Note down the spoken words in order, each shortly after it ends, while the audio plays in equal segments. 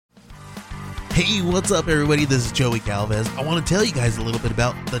Hey, what's up, everybody? This is Joey Galvez. I want to tell you guys a little bit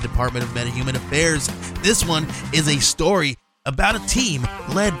about the Department of Meta-Human Affairs. This one is a story about a team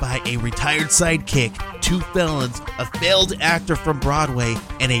led by a retired sidekick, 2 felons, a failed actor from Broadway,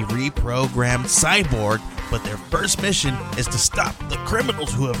 and a reprogrammed cyborg. But their first mission is to stop the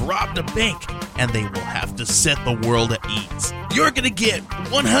criminals who have robbed a bank, and they will have to set the world at ease. You're going to get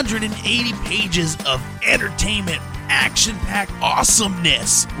 180 pages of entertainment, action-packed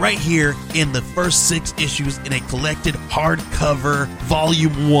awesomeness right here in the first 6 issues in a collected hardcover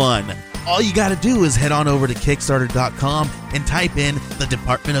volume 1. All you got to do is head on over to Kickstarter.com and type in the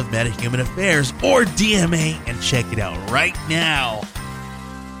Department of Meta-Human Affairs or DMA and check it out right now.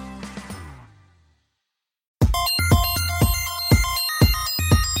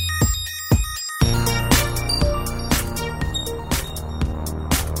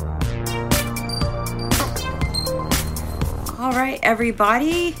 All right,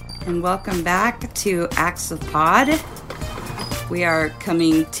 everybody, and welcome back to Acts of Pod. We are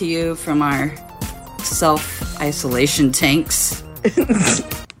coming to you from our self-isolation tanks,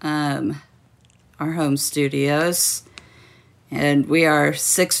 our home studios, and we are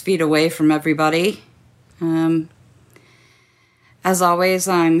 6 feet away from everybody. As always,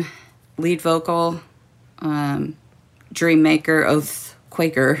 I'm lead vocal, dream maker, oath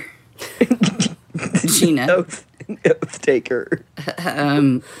quaker, Gina. Oath taker.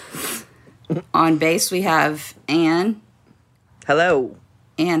 On bass, we have Anne. Hello.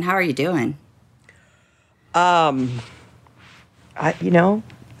 Anne, how are you doing?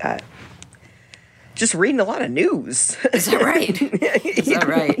 Just reading a lot of news. Is that right? Is that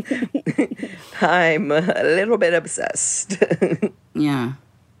right? I'm a little bit obsessed. Yeah.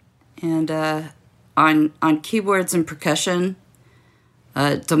 And on keyboards and percussion,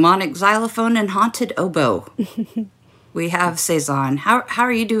 demonic xylophone and haunted oboe, we have Cezanne. How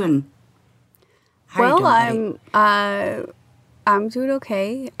are you doing? I'm doing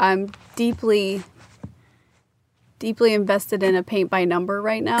okay. I'm deeply invested in a paint by number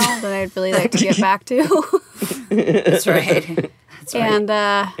right now that I'd really like to get back to. That's right. That's right. And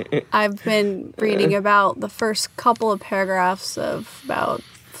I've been reading about the first couple of paragraphs of about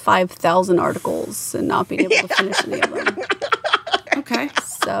 5,000 articles and not being able to finish any of them. Okay.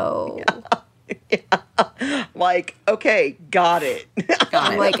 So... Like, okay, got it.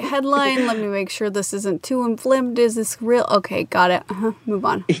 Got it. Like, headline, let me make sure this isn't too inflamed. Is this real? Okay, got it. Move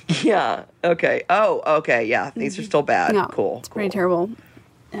on. Yeah, okay. Oh, okay, yeah. These are still bad. No, Cool. it's pretty terrible.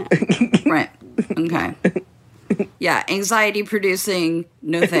 Yeah. Right. Okay. Yeah, anxiety producing,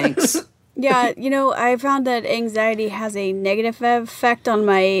 no thanks. Yeah, I found that anxiety has a negative effect on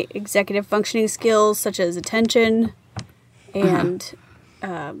my executive functioning skills, such as attention and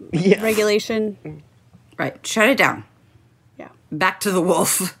regulation. Right. Shut it down. Yeah. Back to the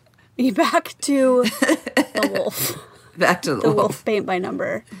wolf. Back to the wolf. Back to the The wolf paint by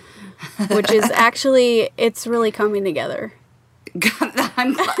number. Which is actually, it's really coming together. God,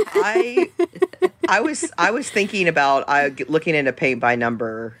 I'm glad. I was thinking about looking into paint by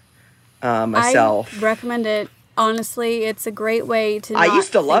number myself. I recommend it. Honestly, it's a great way to I not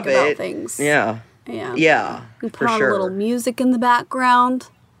used to think love about it. things. Yeah. Yeah. Yeah. You for put on sure. a little music in the background.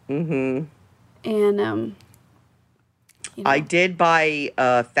 Mm-hmm. And, I did buy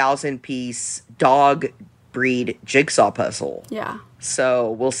a 1,000-piece dog breed jigsaw puzzle. Yeah. So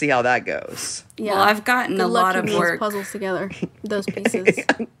we'll see how that goes. Yeah. Well, I've gotten Good a luck lot of keeping work. those puzzles together. Those pieces.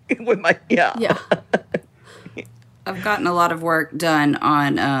 With my yeah. I've gotten a lot of work done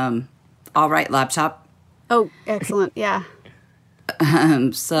on All Right Laptop. Oh, excellent. Yeah.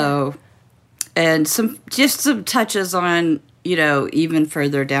 So, and some touches on, even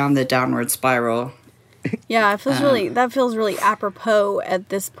further down the downward spiral. Yeah, it feels that feels really apropos at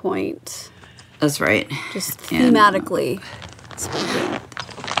this point. That's right. Just And, thematically.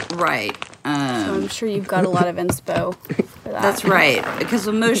 Right. So I'm sure you've got a lot of inspo for that. That's right. Because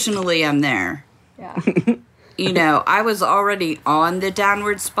emotionally, I'm there. Yeah. I was already on the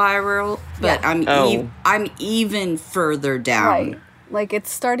downward spiral, but Yeah. I'm even further down. Right. Like,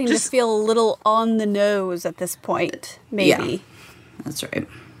 it's starting to feel a little on the nose at this point, maybe. Yeah. That's right.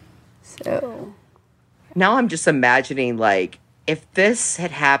 So. Now I'm just imagining, like, if this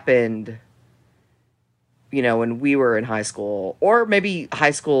had happened, when we were in high school, or maybe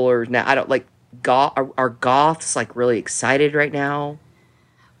high schoolers now, I don't, like, are goths, like, really excited right now?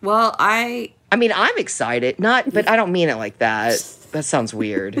 Well, I mean, I'm excited, but I don't mean it like that. That sounds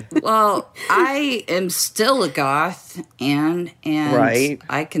weird. Well, I am still a goth, and right.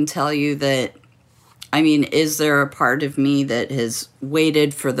 I can tell you that, is there a part of me that has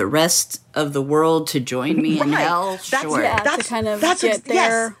waited for the rest of the world to join me in hell? Sure. Yeah, to kind of get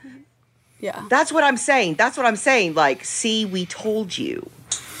there. Yeah. That's what I'm saying. Like, see, we told you,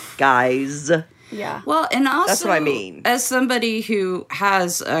 guys. Yeah. Well, and also, That's what I mean. As somebody who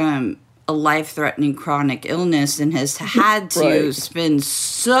has a life-threatening chronic illness and has had to Right. spend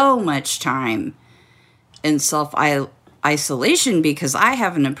so much time in self-isolation because I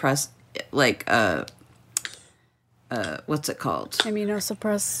have an what's it called?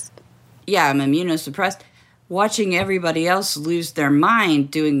 Immunosuppressed. Yeah, I'm immunosuppressed. Watching everybody else lose their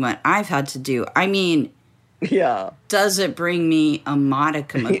mind doing what I've had to do. I mean, Yeah. does it bring me a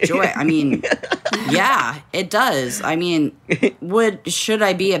modicum of joy? I mean, yeah, it does. I mean, should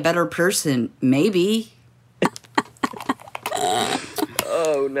I be a better person? Maybe.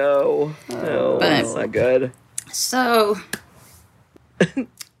 Oh, no. No, But- that's not good. So,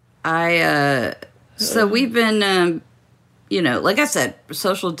 so we've been, like I said,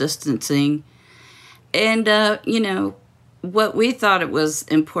 social distancing. And, what we thought it was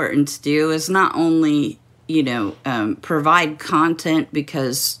important to do is not only, provide content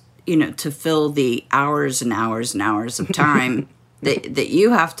because, to fill the hours and hours and hours of time that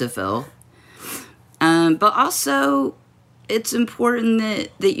you have to fill. But also, it's important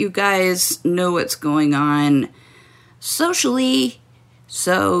that you guys know what's going on socially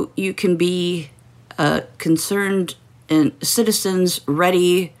so you can be concerned and citizens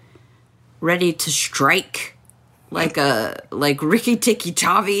ready to strike like Ricky Tikki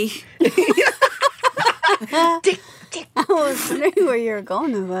Tavi. I was wondering where you were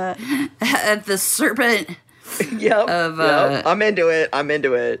going with that. At the serpent. Yep. Of, I'm into it.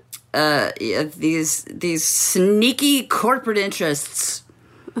 Yeah, these sneaky corporate interests.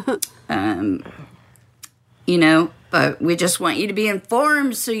 But we just want you to be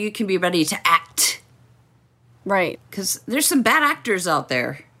informed so you can be ready to act. Right. Because there's some bad actors out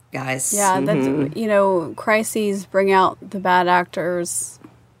there, guys. Yeah, that's, crises bring out the bad actors.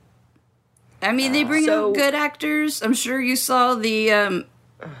 I mean, they bring out good actors. I'm sure you saw the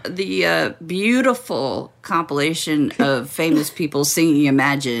beautiful compilation of famous people singing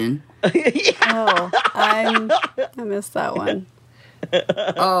Imagine. Oh, I missed that one.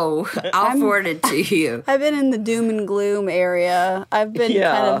 Oh, I'll forward it to you. I've been in the doom and gloom area. I've been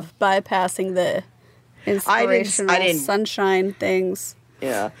kind of bypassing the inspirational sunshine things.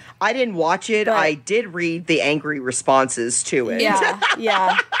 Yeah. I didn't watch it. But- I did read the angry responses to it. Yeah,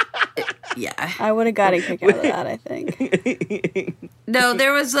 yeah. Yeah. I would have got a kick out of that, I think. No,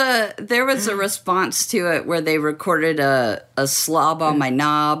 there was a response to it where they recorded a slob on my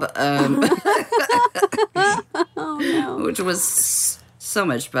knob, Oh, no. which was so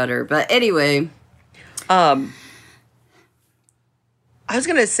much better. But anyway, I was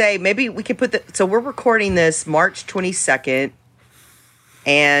going to say, maybe we could put so we're recording this March 22nd,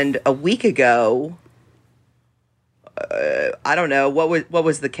 and a week ago, I don't know, what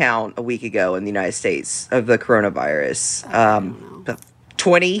was the count a week ago in the United States of the coronavirus?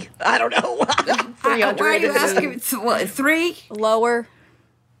 20? I don't know. 300. why are you asking? What, 3? Lower.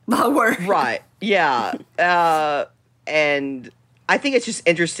 Lower. Right. Yeah. And I think it's just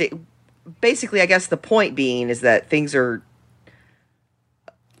interesting. Basically, I guess the point being is that things are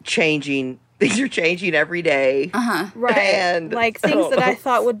changing. Things are changing every day. Right. And like things that I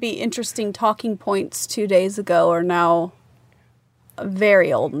thought would be interesting talking points 2 days ago are now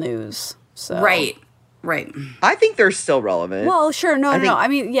very old news. So Right. I think they're still relevant. Well, sure. No. think- I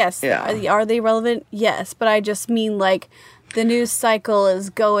mean, yes. Yeah. Are they relevant? Yes. But I just mean like the news cycle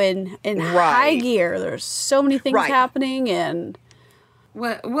is going in high Right. gear. There's so many things Right. happening, and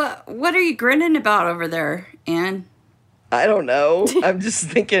What are you grinning about over there, Anne? I don't know. I'm just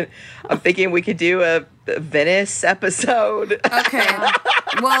thinking. I'm thinking we could do a Venice episode. Okay.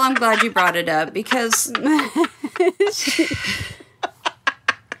 Well, I'm glad you brought it up because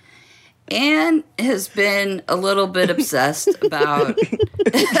Anne has been a little bit obsessed about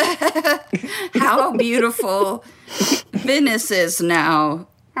how beautiful Venice is now.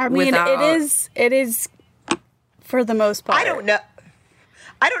 I mean, it is for the most part. I don't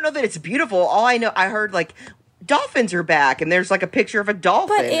know that it's beautiful. All I know, I heard like dolphins are back, and there's like a picture of a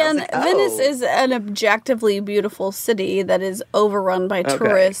dolphin. But I was and like, oh. Venice is an objectively beautiful city that is overrun by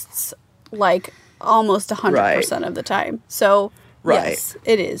tourists like almost 100% of the time. So Right. yes,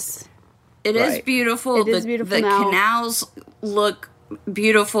 it is. It is Right. beautiful. It is beautiful The now. canals look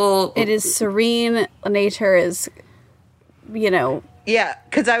beautiful. It is serene. Nature is, Yeah,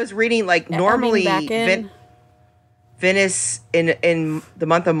 because I was reading like normally back in. Venice in the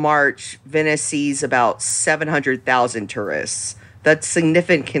month of March, Venice sees about 700,000 tourists. That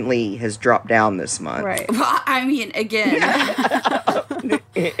significantly has dropped down this month. right. Well, I mean, again.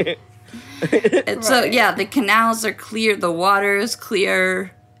 And so, Right. yeah, the canals are clear. The water is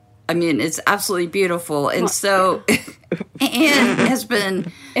clear. I mean, it's absolutely beautiful. And so Anne has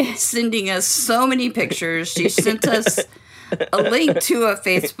been sending us so many pictures. She sent us a link to a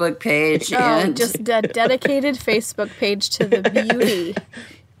Facebook page. And just a dedicated Facebook page to the beauty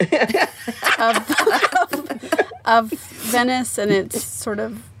of Venice and its sort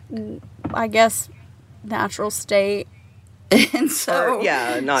of, I guess, natural state. And so,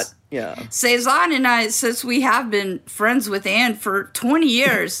 Cezanne and I, since we have been friends with Anne for 20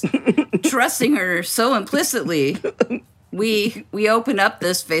 years, trusting her so implicitly, we open up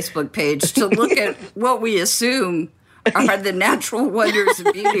this Facebook page to look at what we assume are the natural wonders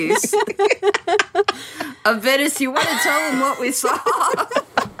and beauties of Venice. You want to tell them what we saw?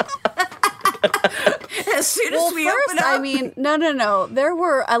 As soon as we open up, I mean, no. There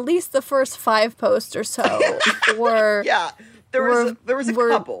were at least the first 5 posts or so were there was a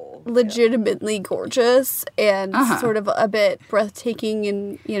couple legitimately gorgeous and sort of a bit breathtaking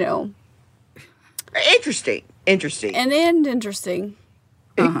and interesting and interesting.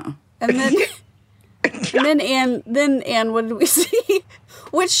 And then Anne, what did we see?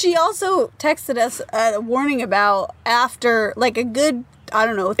 Which she also texted us a warning about after, like, a good, I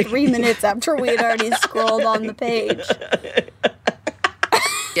don't know, 3 minutes after we had already scrolled on the page.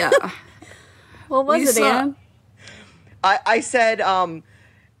 Yeah. What was it, Anne? I said,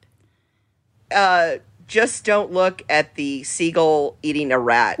 just don't look at the seagull eating a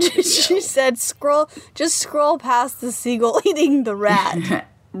rat. She said, scroll past the seagull eating the rat.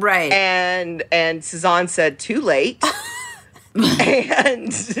 Right. And Cezanne said, too late.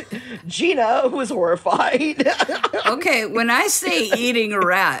 And Gina was horrified. Okay, when I say eating a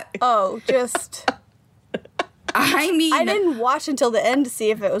rat, I mean, I didn't watch until the end to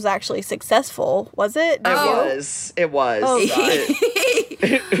see if it was actually successful. Was it? It was. Oh,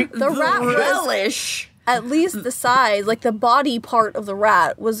 the rat relish. At least the size, like the body part of the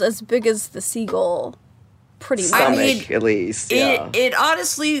rat, was as big as the seagull. Pretty much. Stomach, at least. Yeah. It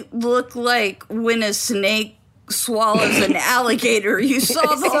honestly looked like when a snake swallows an alligator. You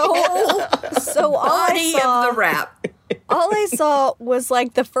saw the whole body of the rat. All I saw was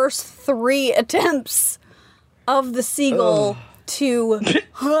like the first 3 attempts of the seagull to get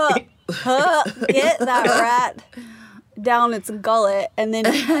that rat down its gullet and then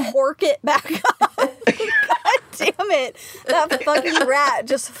hork it back up. God damn it. That fucking rat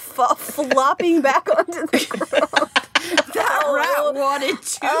just flopping back onto the ground. That rat wanted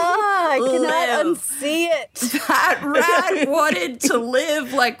to I cannot live. unsee it. That rat wanted to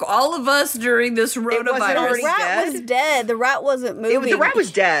live like all of us during this coronavirus. The rat was dead. The rat wasn't moving. The rat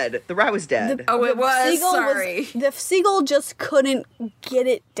was dead. It was. Sorry. The seagull just couldn't get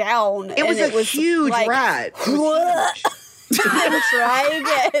it down. It was a huge like, rat.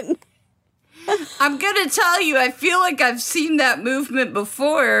 Try again. I'm gonna tell you, I feel like I've seen that movement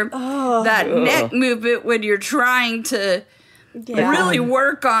before. That neck movement when you're trying to really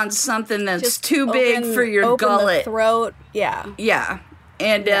work on something that's just too big for your gullet. The throat. Yeah. Yeah.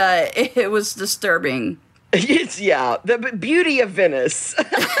 And it was disturbing. It's the beauty of Venice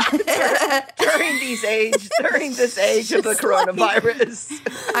during this age of the coronavirus.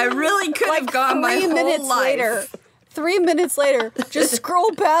 I really could have gone my whole life. 3 minutes later, just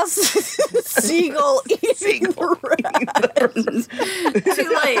scroll past the seagull eating the rat.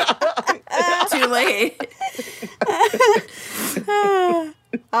 Too late.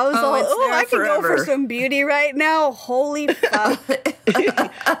 I was I can forever. go for some beauty right now. Holy fuck.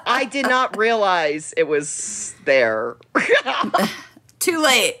 I did not realize it was there. Too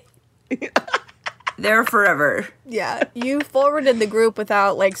late. There forever. Yeah, you forwarded the group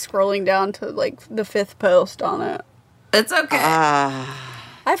without, like, scrolling down to, like, the 5th post on it. It's okay.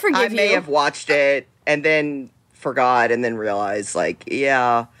 I forgive you. I may have watched it and then forgot and then realized, like,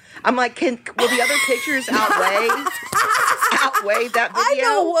 I'm like, will the other pictures outweigh that video? I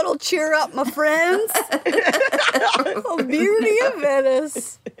know what'll cheer up my friends. The beauty of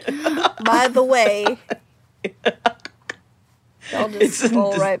Venice. By the way, I'll just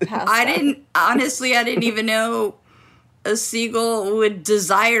scroll right past I didn't even know a seagull would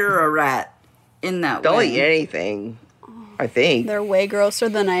desire a rat in that way. They'll eat anything, I think. They're way grosser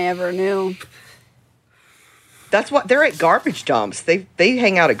than I ever knew. That's what they're at garbage dumps. They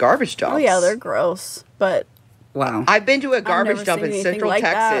hang out at garbage dumps. Oh yeah, they're gross. But wow, I've been to a garbage never dump seen in anything Central like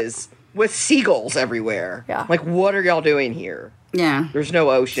Texas with seagulls everywhere. Yeah. Like, what are y'all doing here? yeah. There's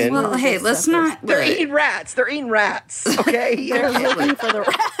no ocean. Well, hey, let's not. They're eating rats. Okay. they're looking for the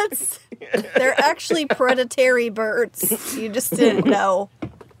rats. They're actually predatory birds. You just didn't know.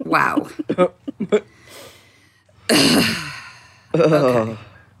 Wow. Okay.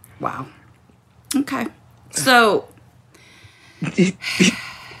 Wow. Okay. So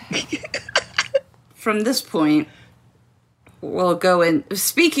from this point, we'll go in.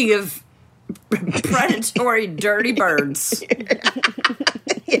 Speaking of predatory, dirty birds.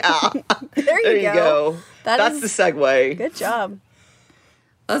 Yeah. There you go. That's the segue. Good job.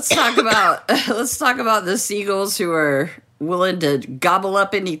 Let's talk about the seagulls who are willing to gobble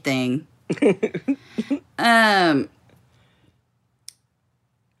up anything.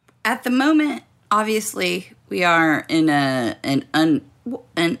 At the moment, obviously, we are in an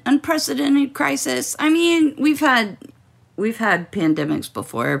unprecedented crisis. I mean, we've had pandemics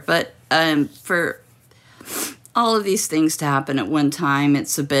before, but for all of these things to happen at one time,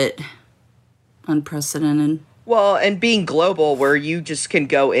 it's a bit unprecedented. Well, and being global, where you just can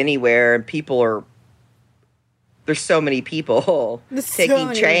go anywhere, and there's so many people There's so taking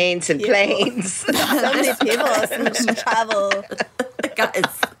many trains and people. planes. So many people, so much travel. Guys.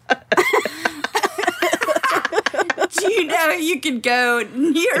 Do you know you can go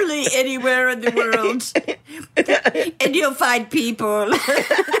nearly anywhere in the world and you'll find people?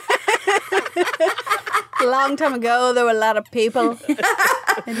 A long time ago, there were a lot of people,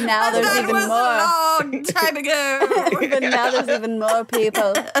 and now there's That even was more. a long time ago. But now there's even more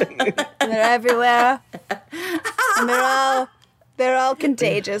people. And they're everywhere, and they're all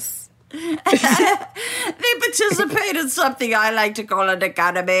contagious. They participate in something I like to call an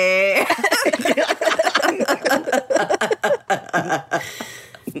economy.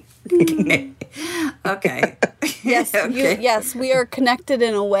 Okay. Yes, Okay. yes, we are connected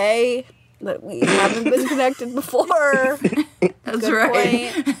in a way that we haven't been connected before. That's Good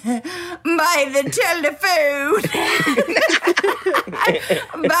right. point. By the telephone.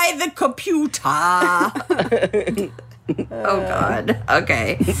 By the computer. Oh, God.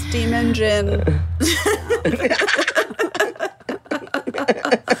 Okay. Steam engine.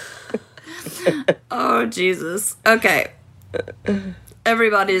 Oh, Jesus. Okay.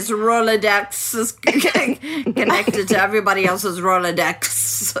 Everybody's Rolodex is connected to everybody else's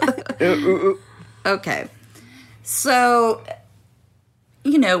Rolodex. Okay. So,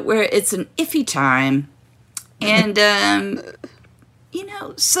 where it's an iffy time. And,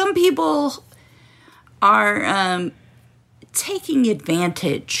 some people are taking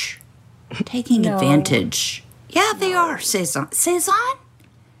advantage. Yeah, they are, Cezanne.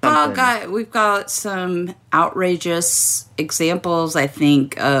 We've got some outrageous examples, I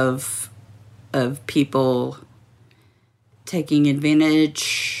think, of people taking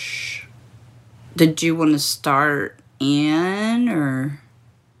advantage. Did you want to start, Anne, or?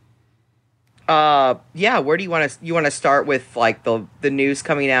 Yeah. Where do you want to start with, like, the news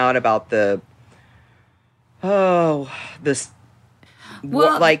coming out about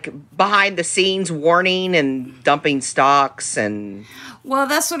like behind the scenes warning and dumping stocks and. Well,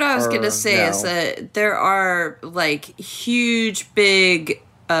 that's what I was going to say, is that there are, like, huge, big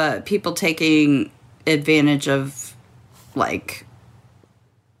people taking advantage of, like,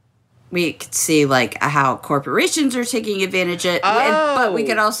 we could see, like, how corporations are taking advantage of it, but we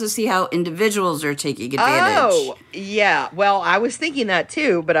could also see how individuals are taking advantage. Oh, yeah. Well, I was thinking that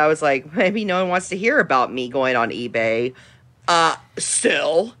too, but I was like, maybe no one wants to hear about me going on eBay.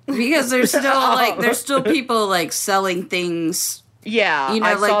 Still. Because there's still people, like, selling things. Yeah,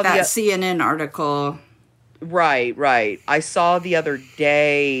 I like that CNN article. Right. I saw the other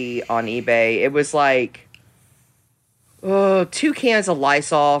day on eBay. It was like 2 cans of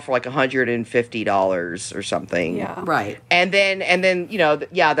Lysol for like $150 or something. Yeah. Right. And then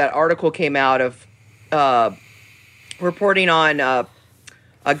that article came out of reporting on I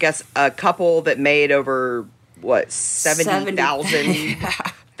guess a couple that made over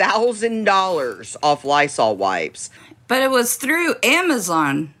 $70,000 off Lysol wipes. But it was through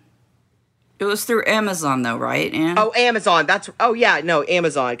Amazon. It was through Amazon, though, right, Anne? Oh, Amazon.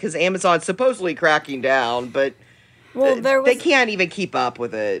 Amazon. Because Amazon's supposedly cracking down, but they can't even keep up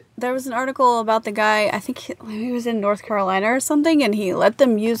with it. There was an article about the guy, I think he was in North Carolina or something, and he let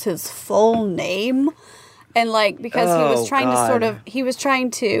them use his full name. And, like, because he was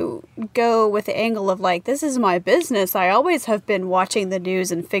trying to go with the angle of, like, this is my business. I always have been watching the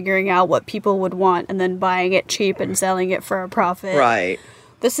news and figuring out what people would want and then buying it cheap and selling it for a profit. Right.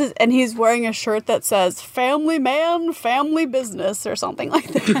 And he's wearing a shirt that says, family man, family business, or something like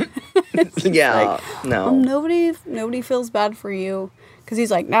that. Yeah, no. Nobody feels bad for you. Because he's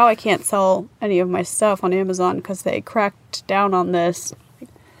like, now I can't sell any of my stuff on Amazon because they cracked down on this.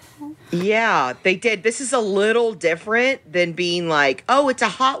 Yeah, they did. This is a little different than being like, oh, it's a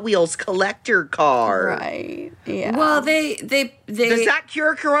Hot Wheels collector car. Right. Yeah. Well, they Does that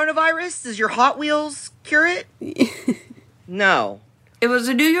cure coronavirus? Does your Hot Wheels cure it? No. It was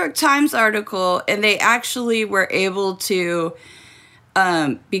a New York Times article, and they actually were able to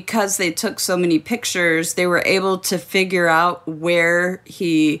because they took so many pictures, they were able to figure out where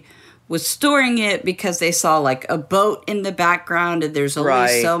he was storing it because they saw like a boat in the background, and there's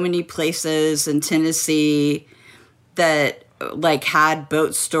only so many places in Tennessee that like had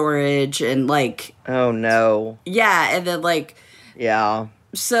boat storage, and like, oh no. Yeah, and then like, yeah.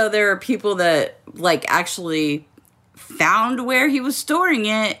 So there are people that like actually found where he was storing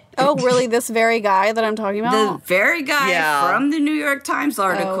it. Oh, really? This very guy that I'm talking about? The very guy from the New York Times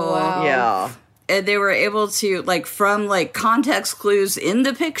article. Oh, wow. Yeah. And they were able to, like, from, like, context clues in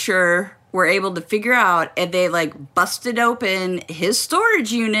the picture, were able to figure out, and they, like, busted open his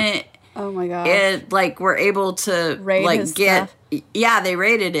storage unit. Oh, my God. And, like, were able to, Raid like, his get... stuff. Yeah, they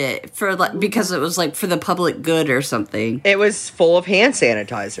raided it for, like, because it was, like, for the public good or something. It was full of hand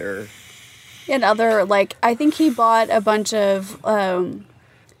sanitizer. And other, like, I think he bought a bunch of,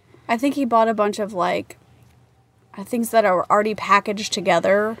 like, things that are already packaged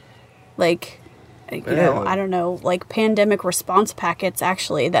together, like, you know, I don't know, like pandemic response packets,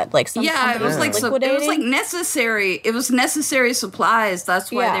 actually, that like some it was like liquidating. it was like necessary. It was necessary supplies. That's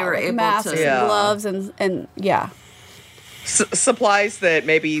why they were like able masks to. and gloves and supplies that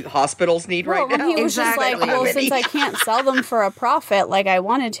maybe hospitals need right now. He was just like, well, since I can't sell them for a profit like I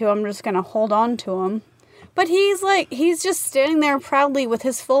wanted to, I'm just going to hold on to them. But he's just standing there proudly with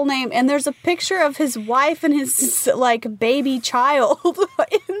his full name, and there's a picture of his wife and his, like, baby child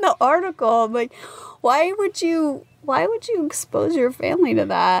in the article. I'm like, why would you expose your family to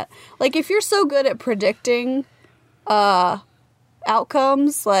that? Like, if you're so good at predicting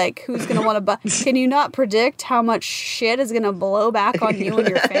outcomes, like, who's going to want to buy, can you not predict how much shit is going to blow back on you and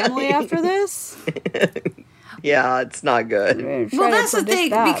your family after this? Yeah, it's not good. Well, that's the thing,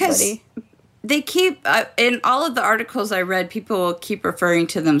 because... They keep, in all of the articles I read, people keep referring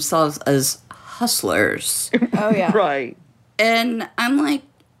to themselves as hustlers. Oh, yeah. Right. And I'm like,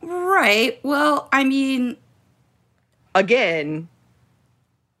 right, well, I mean... Again,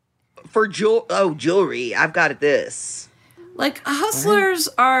 for jewelry, I've got this. Like, hustlers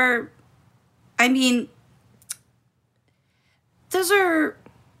are, I mean, there's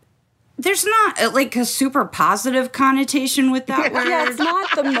not, like, a super positive connotation with that word. Yeah, it's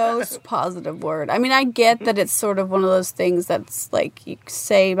not the most positive word. I mean, I get that it's sort of one of those things that's, like, you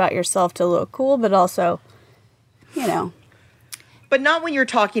say about yourself to look cool, but also, you know. But not when you're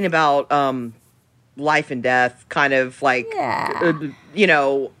talking about life and death, kind of, like, you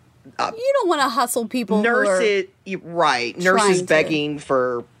know. You don't want to hustle people Nurses begging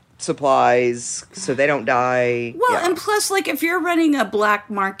for supplies so they don't die. Well, and plus, like, if you're running a black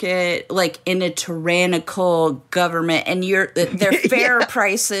market, like, in a tyrannical government, and they're fair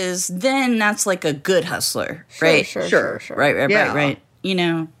prices, then that's like a good hustler, right? Sure. Right. You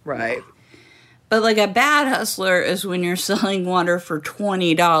know, right. But like a bad hustler is when you're selling water for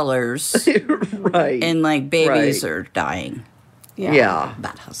 $20, right? And like babies are dying. Yeah.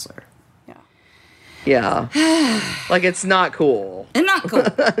 Bad hustler. Yeah. Like, it's not cool. And not cool.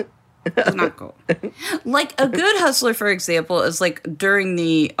 It's not cool. Like, a good hustler, for example, is like during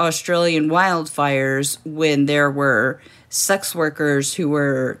the Australian wildfires when there were sex workers who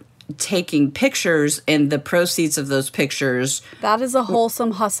were taking pictures, and the proceeds of those pictures. That is a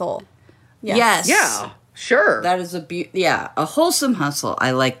wholesome hustle. Yes. Yeah, sure. That is a wholesome hustle.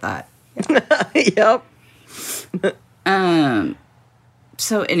 I like that. Yep.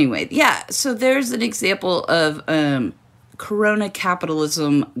 So anyway, so there's an example of Corona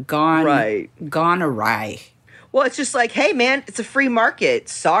capitalism gone awry. Well, it's just like, hey, man, it's a free market.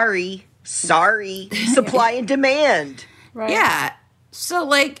 Sorry. Supply and demand. Right. Yeah. So,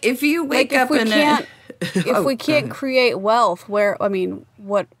 like, if you wake up in if we can't create wealth, who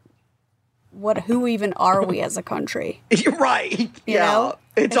even are we as a country? You're right. You know?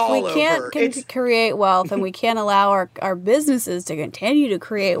 It's if all we over. can't create wealth, and we can't allow our businesses to continue to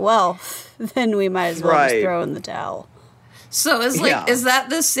create wealth, then we might as well just throw in the towel. So is that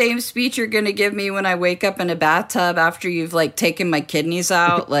the same speech you're going to give me when I wake up in a bathtub after you've like taken my kidneys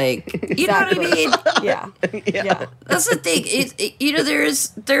out? Like, you know what I mean? Yeah. That's the thing.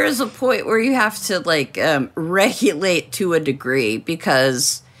 There is a point where you have to like regulate to a degree,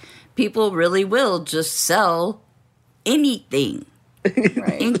 because people really will just sell anything,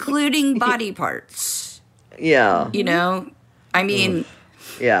 including body parts. Yeah. You know, I mean.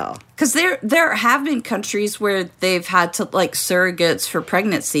 Yeah. Because there have been countries where they've had to, like, surrogates for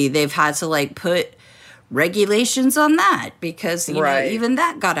pregnancy, they've had to, like, put regulations on that because, you know, even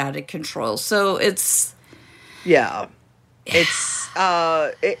that got out of control. So it's... Yeah. It's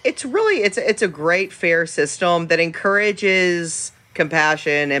it's a great, fair system that encourages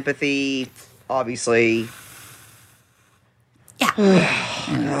compassion, empathy, obviously.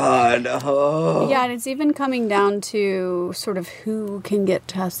 God. Oh. Yeah, and it's even coming down to sort of who can get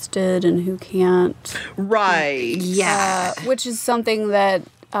tested and who can't. Right. Yeah. Which is something that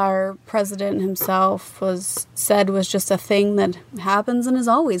our president himself said was just a thing that happens and has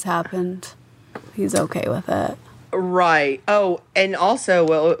always happened. He's okay with it. Right. Oh, and also,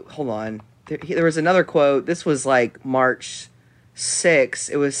 well, hold on. There was another quote. This was like March 6th.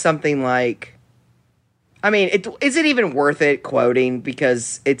 It was something like, I mean, is it even worth it quoting,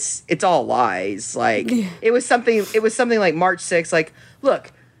 because it's all lies. Like it was something like March 6th, like,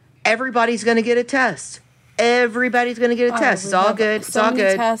 look, everybody's going to get a test. Everybody's going to get a test. It's all good. It's all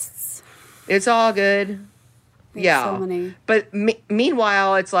good. Tests. It's all good. Yeah. So many. But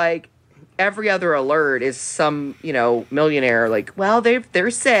meanwhile, it's like every other alert is some, millionaire like, well,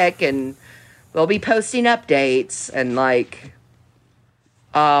 they're sick and they'll be posting updates, and like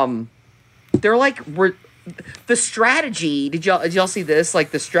they're like, the strategy, did y'all see this?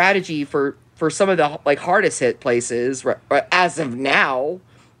 Like the strategy for some of the like hardest hit places as of now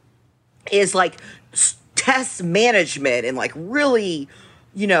is like test management, and like really,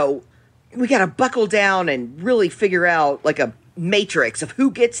 we got to buckle down and really figure out like a matrix of who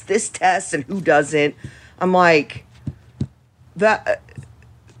gets this test and who doesn't. I'm like,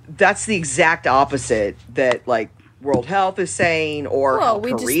 that's the exact opposite that like World Health is saying, or South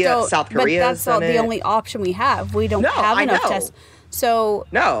Korea. But that's not the only option we have. We don't have enough tests. So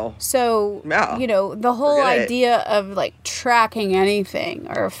the whole idea of like tracking anything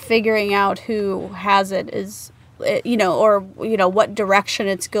or figuring out who has it is, or what direction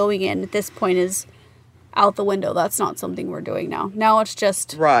it's going in at this point is out the window. That's not something we're doing now. Now it's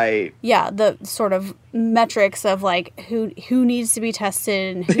just the sort of metrics of like who needs to be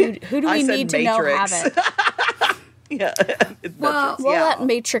tested and who do we need to know have it. Yeah. Well, that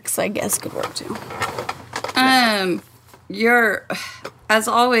matrix, I guess, could work too. You're, as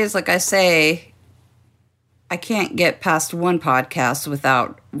always, like I say, I can't get past one podcast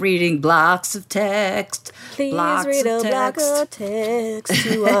without reading blocks of text. Please read a block of text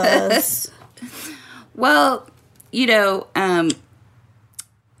to us. Well,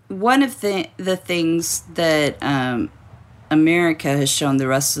 one of the things that America has shown the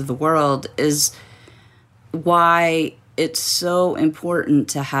rest of the world is why it's so important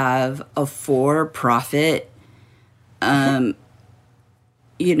to have a for-profit healthcare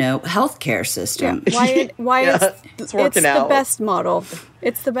system. Yeah. Why it's working out. The best model.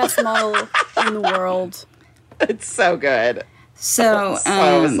 It's the best model in the world. It's so good. So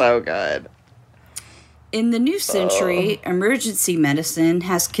good. In the new century, emergency medicine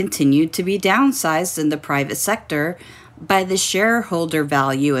has continued to be downsized in the private sector by the shareholder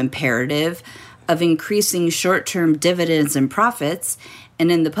value imperative of increasing short-term dividends and profits,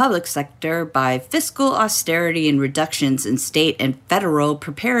 and in the public sector by fiscal austerity and reductions in state and federal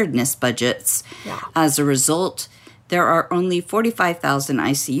preparedness budgets. Yeah. As a result, there are only 45,000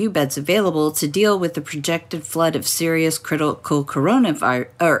 ICU beds available to deal with the projected flood of serious critical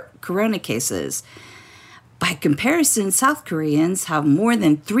corona cases. By comparison, South Koreans have more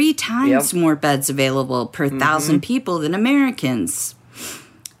than 3 times more beds available per 1,000 people than Americans.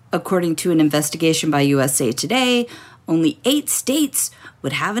 According to an investigation by USA Today, only 8 states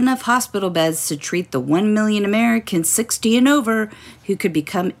would have enough hospital beds to treat the 1 million Americans 60 and over who could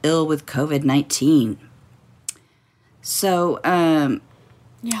become ill with COVID-19. So, the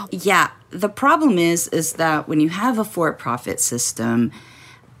problem is that when you have a for-profit system,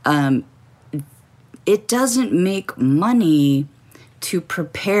 it doesn't make money to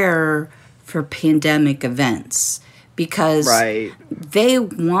prepare for pandemic events because they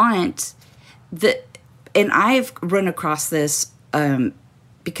want and I've run across this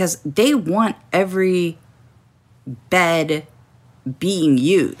because they want every bed being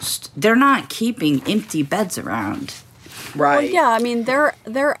used. They're not keeping empty beds around. Right. Well, yeah, I mean, their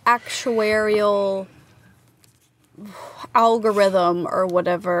actuarial algorithm or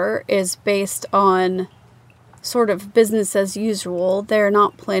whatever is based on sort of business as usual. They're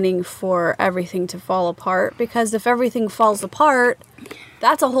not planning for everything to fall apart, because if everything falls apart,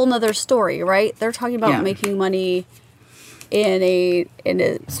 that's a whole nother story, right? They're talking about making money in a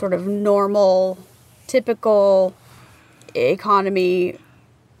sort of normal, typical economy,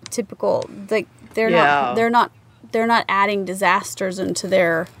 like they're not adding disasters into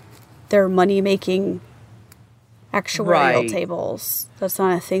their money making actuarial tables. That's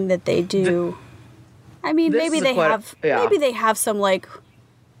not a thing that they do. I mean, maybe they have some like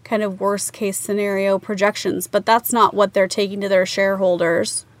kind of worst case scenario projections, but that's not what they're taking to their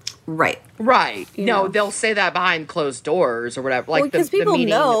shareholders. Right. No, they'll say that behind closed doors or whatever. Like because people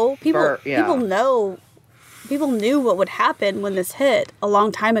know people knew what would happen when this hit a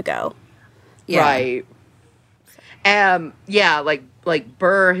long time ago. Yeah. Right. Yeah, like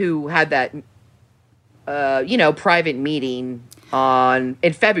Burr, who had that, private meeting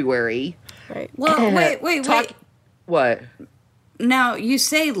in February. Right. Well, wait. What? Now, you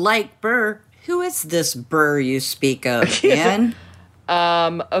say like Burr. Who is this Burr you speak of, man?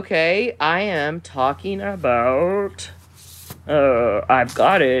 Okay, I am talking about... I've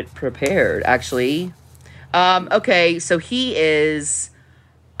got it prepared, actually. Okay, so he is,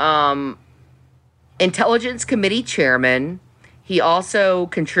 Intelligence Committee Chairman. He also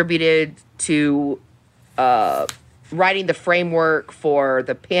contributed to, writing the framework for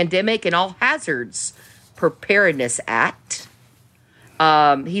the Pandemic and All Hazards Preparedness Act.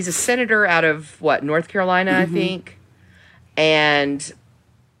 He's a senator out of, North Carolina, I think. And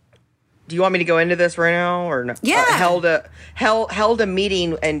do you want me to go into this right now or no? Yeah. Held a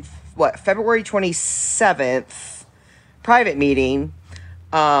meeting in February 27th, private meeting,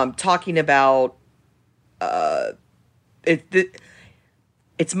 talking about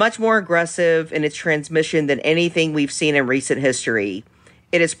it's much more aggressive in its transmission than anything we've seen in recent history.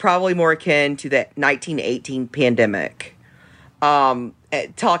 It is probably more akin to the 1918 pandemic.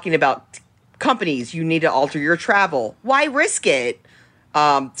 Talking about companies, you need to alter your travel. Why risk it?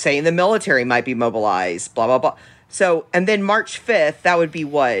 Saying the military might be mobilized, blah, blah, blah. So, and then March 5th, that would be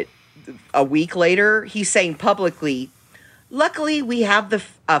a week later, he's saying publicly, luckily we have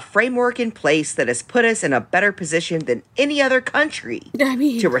a framework in place that has put us in a better position than any other country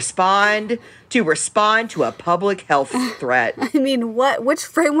to respond to a public health threat. I mean, which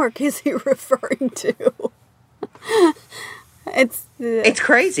framework is he referring to? It's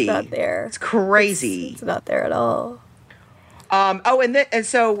crazy. It's not there. It's crazy. It's not there at all. And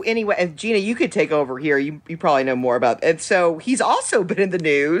so anyway, and Gina, you could take over here. You probably know more about. And so he's also been in the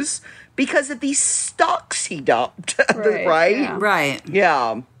news because of these stocks he dumped, Right, right? yeah. Right.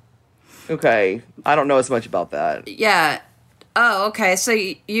 Yeah. Okay. I don't know as much about that. Yeah. Oh, okay. So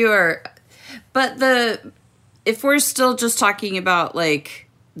you are, but if we're still just talking about like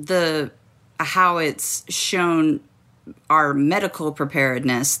how it's shown our medical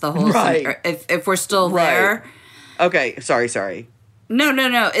preparedness, the whole Right. thing, if we're still there. Right. Okay. Sorry.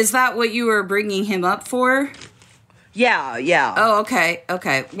 No. Is that what you were bringing him up for? Yeah. Oh, okay. Well,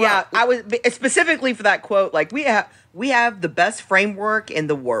 Yeah, I was specifically for that quote. Like we have the best framework in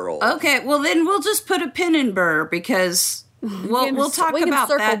the world. Okay. Well, then we'll just put a pin in Burr because we'll talk we can about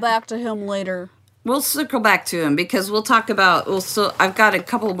circle that. back to him later. We'll circle back to him because we'll talk about. I've got a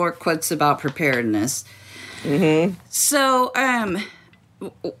couple more quotes about preparedness. Mm-hmm. So,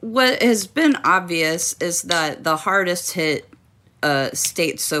 what has been obvious is that the hardest hit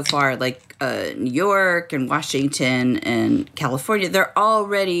states so far, like New York and Washington and California, they're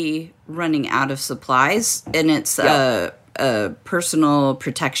already running out of supplies, and it's personal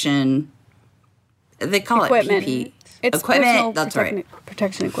protection. They call Equipment. it PPE. It's equipment. personal That's right.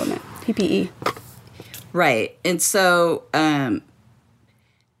 Protection equipment, PPE. Right, and so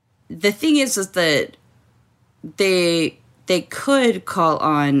the thing is that they could call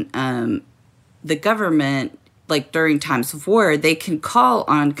on the government, like during times of war, they can call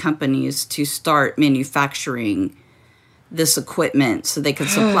on companies to start manufacturing this equipment so they can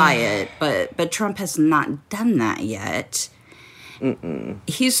supply it. But Trump has not done that yet. Mm-mm.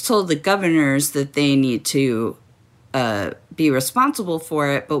 He's told the governors that they need to be responsible for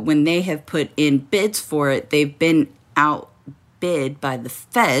it, but when they have put in bids for it, they've been outbid by the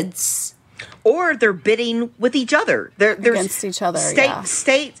feds. Or they're bidding with each other. They're Against each other, yeah.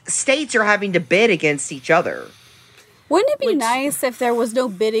 States are having to bid against each other. Wouldn't it be nice if there was no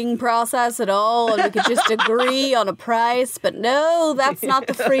bidding process at all and we could just agree on a price? But no, that's not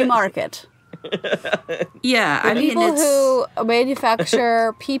the free market. Yeah, I mean, People who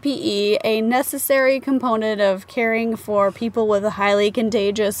manufacture PPE, a necessary component of caring for people with a highly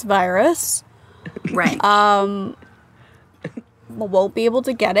contagious virus, right. won't be able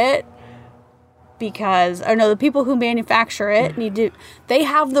to get it because, the people who manufacture it they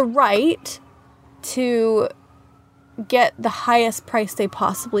have the right to get the highest price they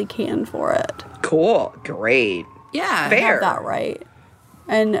possibly can for it. Cool. Great. Yeah. They Fair. have that right.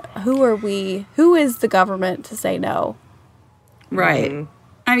 And who is the government to say no? Right. Mm-hmm.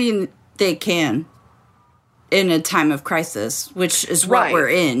 I mean, they can in a time of crisis, which is what Right. we're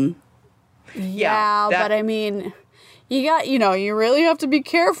in. Yeah, but I mean, you really have to be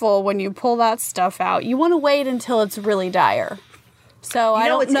careful when you pull that stuff out. You want to wait until it's really dire. So I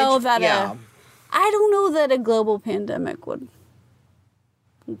don't know that a global pandemic would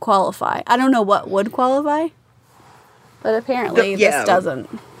qualify. I don't know what would qualify, but apparently this doesn't.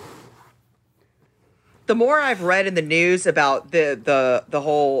 the more I've read in the news about the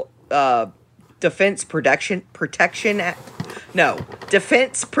whole Defense Production Act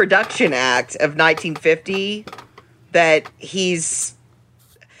of 1950, that he says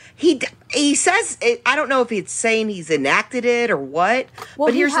it, I don't know if it's saying he's enacted it or what. Well,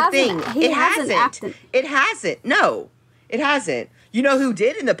 but here's the thing: it hasn't. It hasn't. No, it hasn't. You know who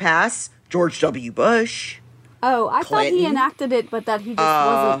did in the past? George W. Bush. Oh, I thought he Clinton. enacted it, but that he just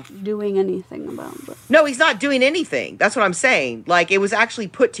wasn't doing anything about it. No, he's not doing anything. That's what I'm saying. Like, it was actually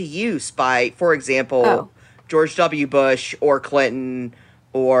put to use by, for example, George W. Bush or Clinton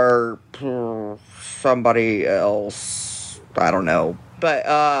or somebody else. I don't know. But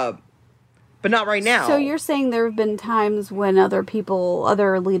not right now. So you're saying there have been times when other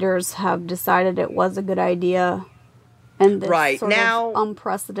leaders have decided it was a good idea, and this Right. sort Now- of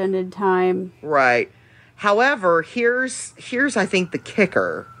unprecedented time. Right. However, here's I think the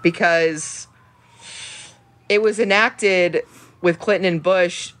kicker, because it was enacted with Clinton and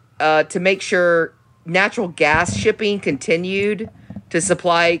Bush to make sure natural gas shipping continued to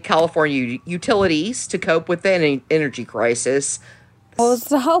supply California utilities to cope with the energy crisis. Well, it was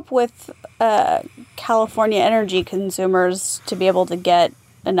to help with California energy consumers to be able to get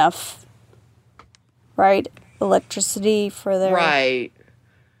enough, right, electricity for their Right.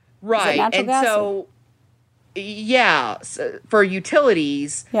 natural And gas? so, yeah, so for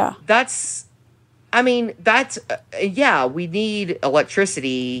utilities, Yeah. we need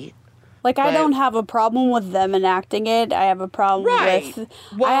electricity. Like, I But- don't have a problem with them enacting it. I have a problem Right. with...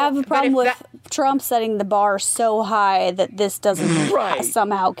 Well, I have a but problem if with that- Trump setting the bar so high that this doesn't Right.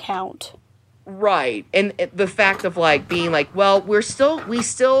 somehow count. Right. And the fact of like being like, well, we still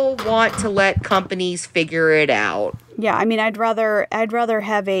want to let companies figure it out. Yeah, I mean, I'd rather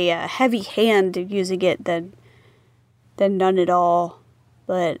have a heavy hand using it than none at all.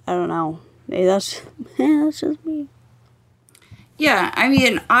 But I don't know. Maybe that's just me. Yeah, I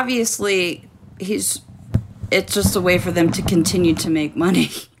mean, obviously, it's just a way for them to continue to make money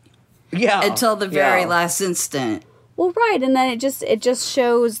Yeah. until the very Yeah. last instant. Well, right, and then it just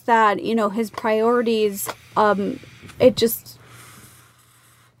shows that, you know, his priorities. It just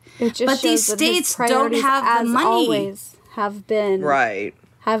But shows these that his states don't priorities, have the as money. Always have been Right.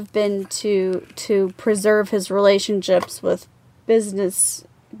 to preserve his relationships with business,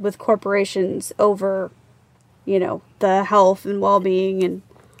 with corporations over, you know, the health and well-being and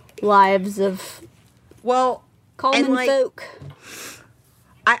lives of Well, common like, folk.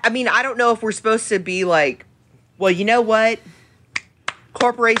 I mean, I don't know if we're supposed to be like, well, you know what?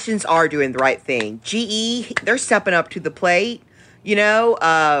 Corporations are doing the right thing. GE, they're stepping up to the plate. You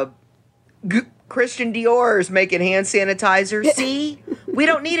know, Christian Dior is making hand sanitizer. See, we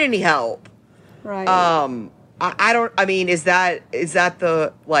don't need any help. Right. I don't. I mean, is that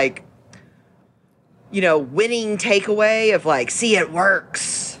the like, you know, winning takeaway of like, see, it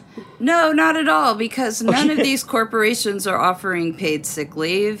works. No, not at all, because none of these corporations are offering paid sick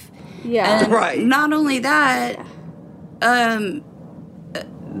leave. yeah. And Right. not only that,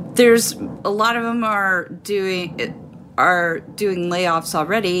 there's a lot of them are doing layoffs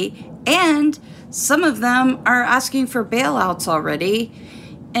already, and some of them are asking for bailouts already.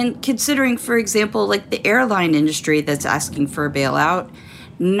 And considering, for example, like the airline industry that's asking for a bailout,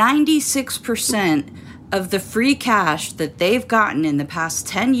 96% of the free cash that they've gotten in the past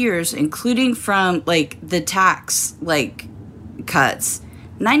 10 years, including from like the tax like cuts,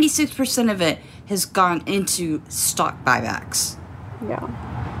 96% of it has gone into stock buybacks.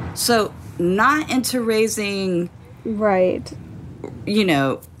 Yeah. So not into raising, Right. you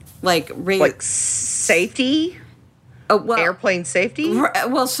know, like Like safety, airplane safety.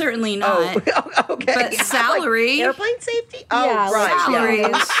 well, certainly not. Oh, okay. But salary. Like airplane safety. Oh, Yeah, right. salary.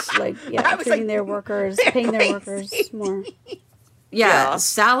 Yeah. I was treating like, their workers, paying their workers more. Yeah, Yeah.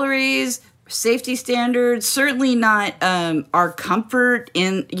 salaries, safety standards, certainly not our comfort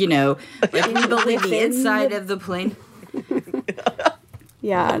in, you know, like we believe the Within inside the- of the plane.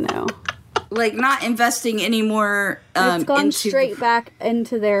 Yeah, I know. Like not investing any more It's gone into straight back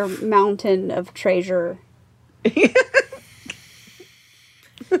into their mountain of treasure.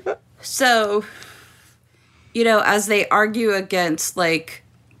 So, you know, as they argue against like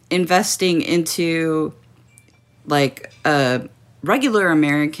investing into like regular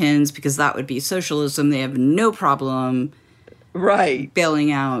Americans, because that would be socialism, they have no problem Right.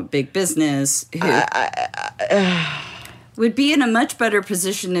 bailing out big business who would be in a much better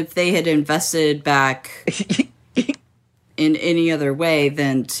position if they had invested back in any other way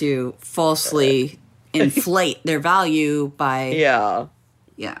than to falsely inflate their value by Yeah.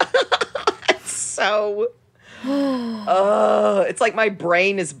 yeah. So, It's like my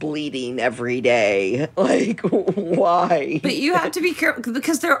brain is bleeding every day. Like, why? But you have to be careful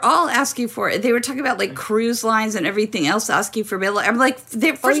because they're all asking for it. They were talking about like cruise lines and everything else asking for bail. I'm like,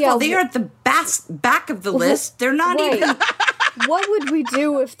 first of all, they are at the back of the list. They're not even. What would we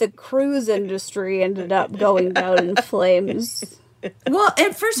do if the cruise industry ended up going down in flames? Well,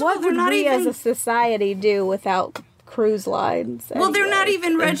 and first of all, they're not even. What would we as a society do without cruise lines? Well, they're not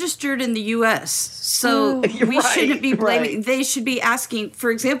even registered in the U.S., so we shouldn't be blaming. Right. They should be asking.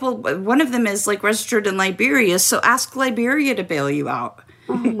 For example, one of them is like registered in Liberia, so ask Liberia to bail you out.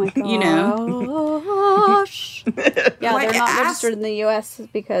 Oh my gosh. You know? Yeah, they're not registered in the U.S.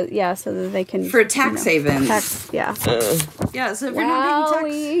 because, so that they can... For tax havens. Yeah, so if you're not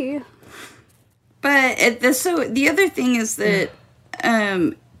being taxed... But, so the other thing is that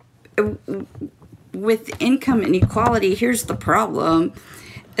with income inequality, here's the problem,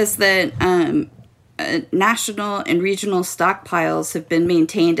 is that national and regional stockpiles have been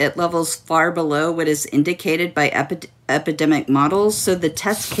maintained at levels far below what is indicated by epidemic models. So the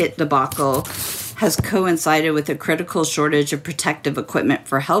test kit debacle has coincided with a critical shortage of protective equipment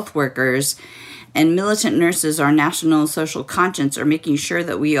for health workers. And militant nurses, our national social conscience, are making sure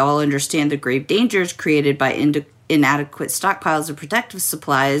that we all understand the grave dangers created by inadequate stockpiles of protective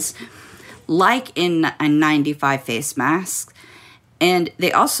supplies, like in a 95 face mask. And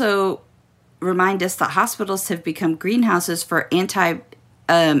they also remind us that hospitals have become greenhouses for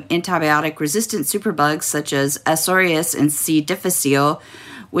antibiotic-resistant superbugs such as S. aureus and C. difficile,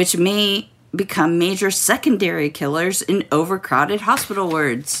 which may become major secondary killers in overcrowded hospital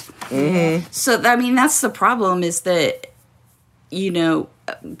wards. Mm-hmm. So, I mean, that's the problem, is that, you know,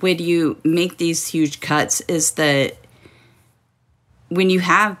 when you make these huge cuts, is that when you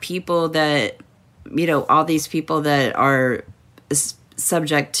have people that, you know, all these people that are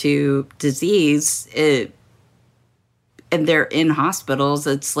subject to disease, and they're in hospitals,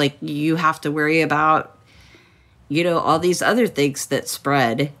 it's like you have to worry about, you know, all these other things that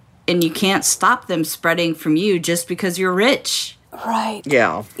spread, and you can't stop them spreading from you just because you're rich. Right.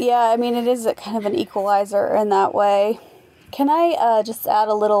 Yeah. Yeah, I mean, it is a kind of an equalizer in that way. Can I just add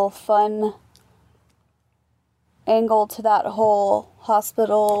a little fun angle to that whole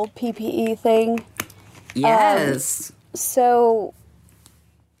hospital PPE thing? Yes. So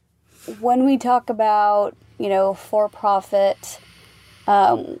when we talk about, you know, for-profit,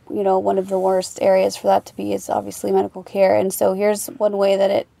 you know, one of the worst areas for that to be is obviously medical care. And so here's one way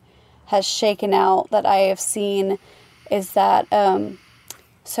that it has shaken out that I have seen is that,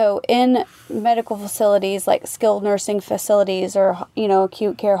 so in medical facilities, like skilled nursing facilities or, you know,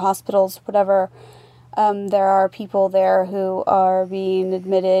 acute care hospitals, whatever, there are people there who are being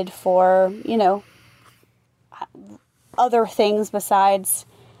admitted for, you know, other things besides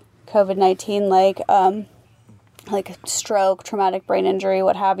COVID-19, like stroke, traumatic brain injury,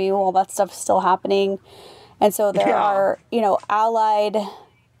 what have you. All that stuff is still happening. And so there are, you know, allied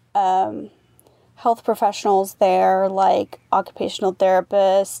health professionals there, like occupational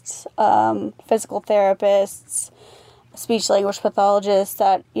therapists, physical therapists, speech language pathologists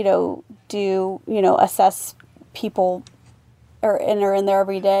that, you know, do, you know, assess people or are in there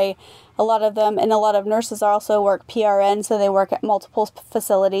every day. A lot of them, and a lot of nurses also work PRN, so they work at multiple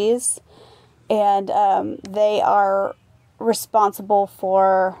facilities. And they are responsible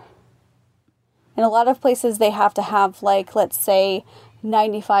for, in a lot of places, they have to have, like, let's say,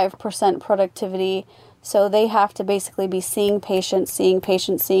 95% productivity. So they have to basically be seeing patients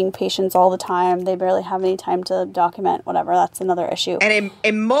all the time. They barely have any time to document whatever. That's another issue. And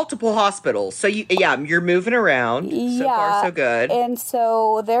in multiple hospitals. So, you're moving around. So far, so good. And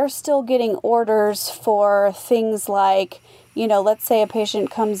so they're still getting orders for things like, you know, let's say a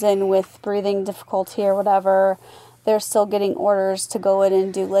patient comes in with breathing difficulty or whatever. They're still getting orders to go in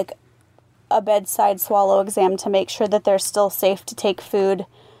and do, like, a bedside swallow exam to make sure that they're still safe to take food,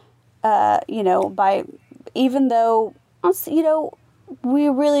 you know, even though, you know, we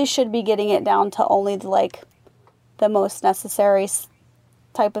really should be getting it down to only the most necessary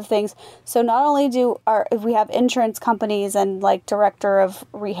type of things. So not only if we have insurance companies and like director of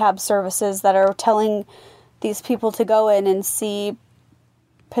rehab services that are telling these people to go in and see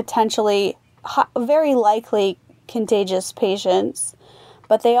potentially very likely contagious patients,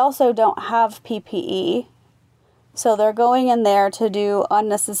 but they also don't have PPE. So they're going in there to do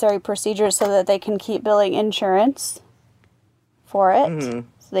unnecessary procedures so that they can keep billing insurance for it. Mm-hmm.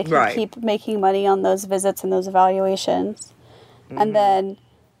 So they can keep making money on those visits and those evaluations. Mm-hmm. And then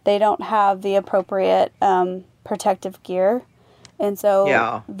they don't have the appropriate protective gear. And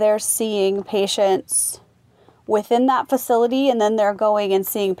so they're seeing patients within that facility, and then they're going and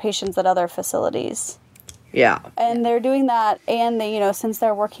seeing patients at other facilities. Yeah. And they're doing that, and they, since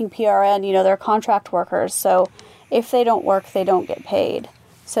they're working PRN, they're contract workers. So if they don't work, they don't get paid.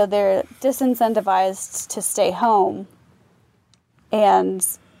 So they're disincentivized to stay home. And,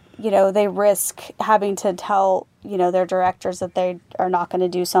 they risk having to tell, their directors that they are not going to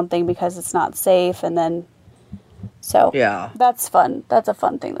do something because it's not safe. And then, so yeah, that's fun. That's a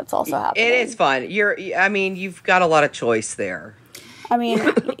fun thing that's also happening. It is fun. You've got a lot of choice there. I mean,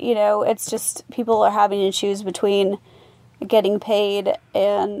 it's just people are having to choose between getting paid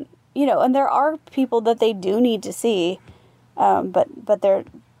and, and there are people that they do need to see. But they're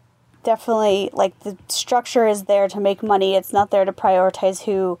definitely, like, the structure is there to make money. It's not there to prioritize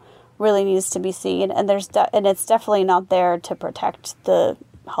who really needs to be seen. And and it's definitely not there to protect the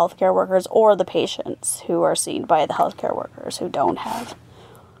healthcare workers or the patients who are seen by the healthcare workers who don't have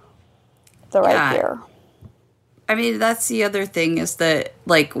the right gear. I mean, that's the other thing is that,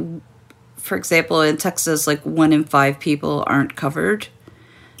 like, for example, in Texas, like 1 in 5 people aren't covered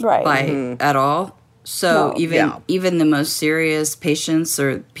by at all. So even the most serious patients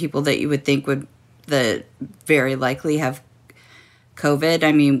or people that you would think that very likely have COVID,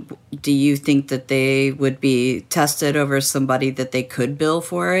 I mean, do you think that they would be tested over somebody that they could bill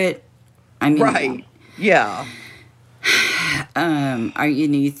for it? I mean, right? Yeah.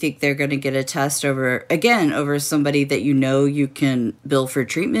 You think they're going to get a test over somebody that you can bill for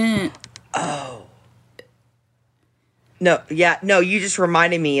treatment? Oh. No, you just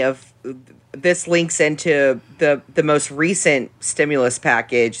reminded me of this. Links into the most recent stimulus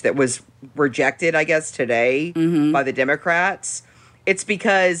package that was rejected, I guess, today by the Democrats. It's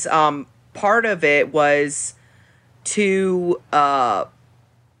because part of it was to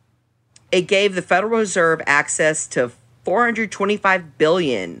it gave the Federal Reserve access to $425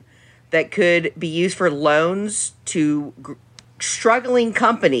 billion that could be used for loans to struggling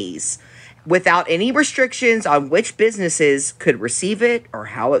companies without any restrictions on which businesses could receive it or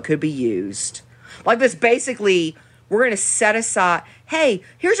how it could be used. Like this, basically, we're going to set aside, hey,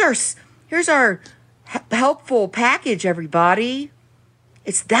 here's our helpful package, everybody.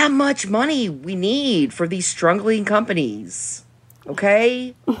 It's that much money we need for these struggling companies.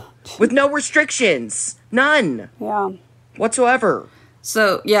 Okay? With no restrictions. None. Yeah. Whatsoever.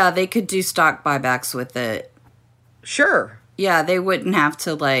 So, yeah, they could do stock buybacks with it. Sure. Yeah, they wouldn't have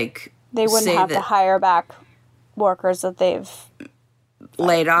to, like... They wouldn't have to hire back workers that they've...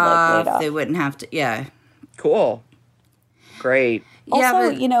 laid off. They wouldn't have to... Yeah. Cool. Great.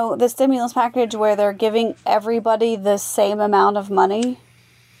 Also, the stimulus package where they're giving everybody the same amount of money.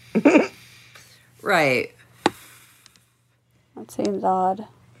 Right. That seems odd.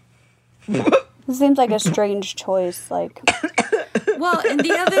 It seems like a strange choice. Like, well, and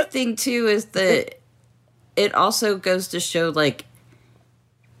the other thing too is that it also goes to show like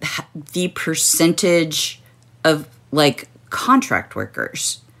the percentage of like contract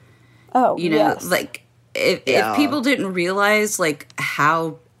workers. Oh, yes. Like if people didn't realize like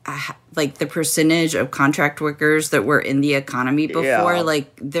how like the percentage of contract workers that were in the economy before,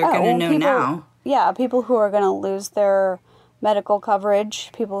 like they're going to know now. Yeah, people who are going to lose their medical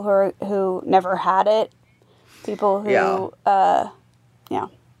coverage, people who never had it, people who, I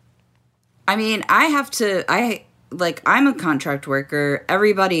mean, I'm a contract worker.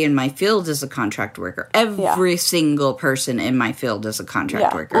 Everybody in my field is a contract worker. Every single person in my field is a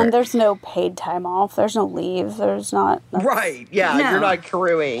contract worker. And there's no paid time off. There's no leave. There's not. Right. Yeah. No. You're not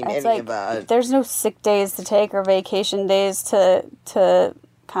accruing any of that. There's no sick days to take or vacation days to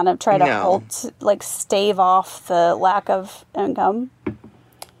kind of try to stave off the lack of income.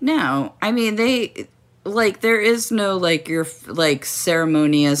 No. I mean, there is no, like, you're, like,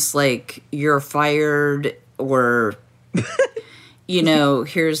 ceremonious, like, you're fired or,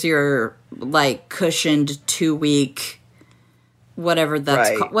 here's your, like, cushioned 2-week, whatever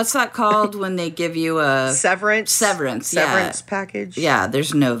that's called. What's that called when they give you a... Severance package? Yeah,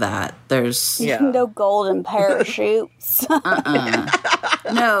 there's no that. There's... No golden parachutes.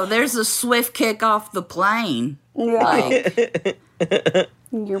 No, there's a swift kick off the plane. Yeah. Like,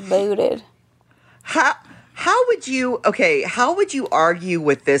 you're booted. How would you argue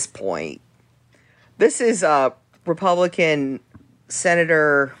with this point? This is Republican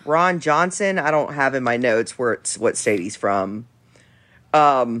Senator Ron Johnson. I don't have in my notes what state he's from.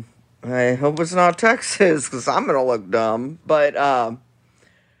 I hope it's not Texas because I'm going to look dumb. But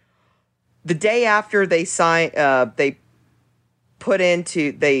the day after they signed the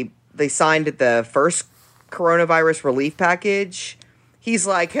first coronavirus relief package, he's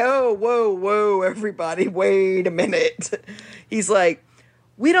like, oh, whoa, everybody, wait a minute. He's like,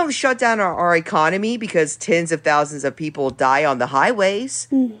 we don't shut down our economy because tens of thousands of people die on the highways.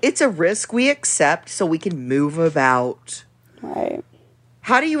 It's a risk we accept so we can move about. Right.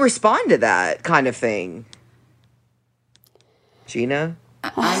 How do you respond to that kind of thing? Gina?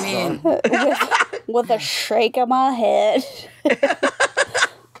 I mean, With a shake of my head.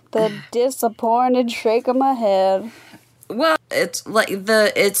 The disappointed shake of my head. well,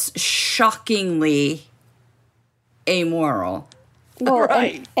 it's shockingly amoral. Well,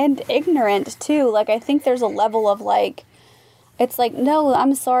 Right. and ignorant too. Like, I think there's a level of like, it's like, no,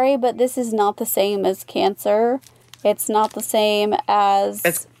 I'm sorry, but this is not the same as cancer. It's not the same as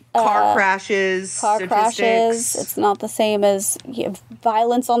It's car crashes, car statistics. crashes. It's not the same as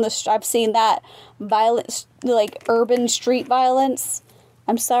violence on the street. I've seen that violence, like urban street violence.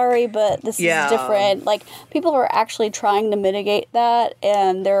 I'm sorry, but this Yeah. is different. Like, people are actually trying to mitigate that,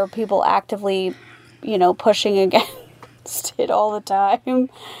 and there are people actively, pushing against it all the time.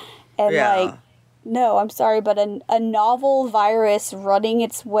 And Yeah. no, I'm sorry, but a novel virus running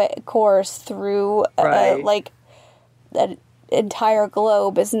its course through Right. that entire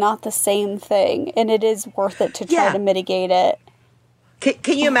globe is not the same thing, and it is worth it to try Yeah. to mitigate it.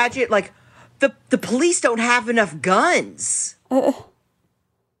 Can you imagine, like, the police don't have enough guns?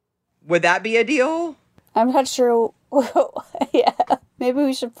 Would that be a deal? I'm not sure. Yeah, maybe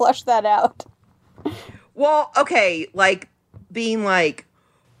we should flush that out. Well, okay, like, being like,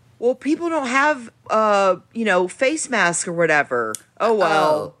 well, people don't have, face masks or whatever. Oh,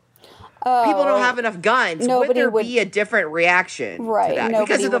 well. People don't have enough guns. Nobody would there be a different reaction Right, to that? nobody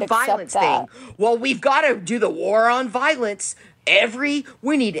Because of the would accept violence that. thing. Well, we've got to do the war on violence.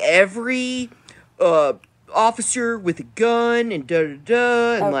 We need every officer with a gun and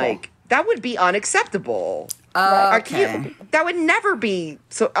da-da-da. And, Okay. like, that would be unacceptable. Okay. That would never be.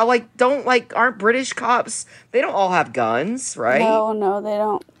 So, aren't British cops, they don't all have guns, right? No, they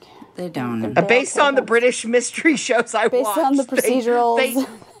don't. They don't. Based on the British mystery shows I Based watched. on the procedurals.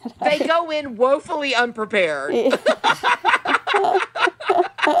 They go in woefully unprepared.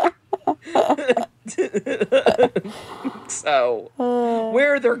 So,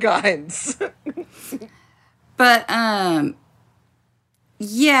 where are their guns? But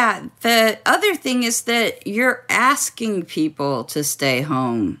yeah, the other thing is that you're asking people to stay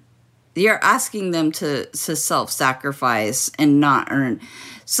home. You're asking them to self-sacrifice and not earn.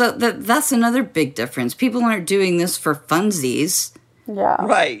 So that's another big difference. People aren't doing this for funsies, Yeah.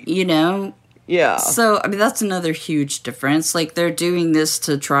 Right. Yeah. So, I mean, that's another huge difference. Like, they're doing this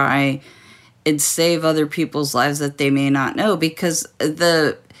to try and save other people's lives that they may not know. Because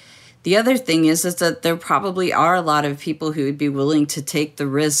the other thing is that there probably are a lot of people who would be willing to take the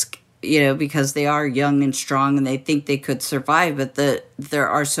risk, because they are young and strong and they think they could survive. But there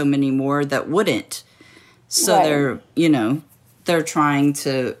are so many more that wouldn't. So Right. they're trying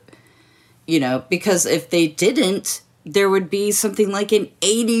to, because if they didn't, there would be something like an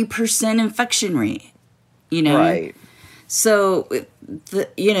 80% infection rate, Right. So,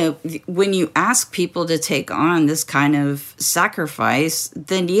 when you ask people to take on this kind of sacrifice,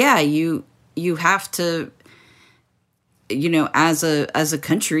 then yeah, you have to, as a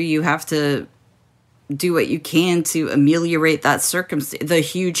country, you have to do what you can to ameliorate that the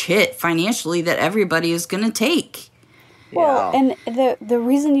huge hit financially that everybody is going to take. Well, Yeah. and the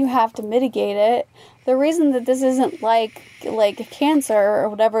reason you have to mitigate it, the reason that this isn't like cancer or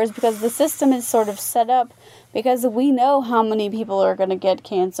whatever, is because the system is sort of set up because we know how many people are going to get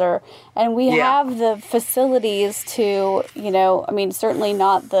cancer, and we Yeah. have the facilities to, certainly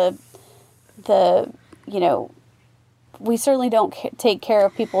not we certainly don't take care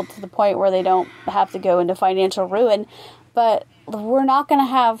of people to the point where they don't have to go into financial ruin, but we're not going to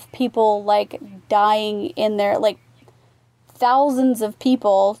have people dying in there, thousands of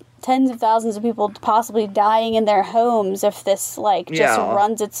people, tens of thousands of people possibly dying in their homes if this just Yeah.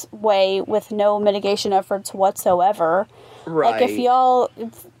 runs its way with no mitigation efforts whatsoever. Right. Like,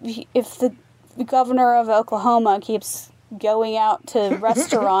 if the governor of Oklahoma keeps going out to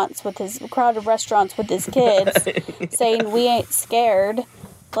restaurants with his crowded restaurants with his kids saying we ain't scared,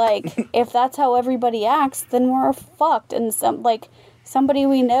 if that's how everybody acts, then we're fucked. And somebody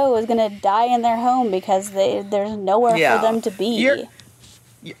we know is going to die in their home because there's nowhere Yeah. for them to be.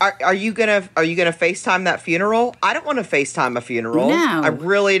 Are you gonna FaceTime that funeral? I don't want to FaceTime a funeral. No. I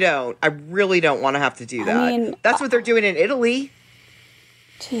really don't. I really don't want to have to do that. mean, That's what they're doing in Italy.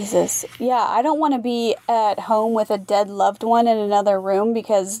 Jesus. Yeah, I don't want to be at home with a dead loved one in another room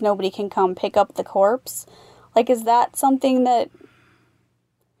because nobody can come pick up the corpse. Is that something that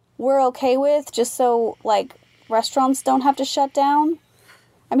we're okay with just so, restaurants don't have to shut down?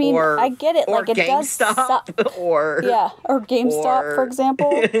 I mean, or, I get it. Or Like, it does suck. GameStop. Or Or GameStop, for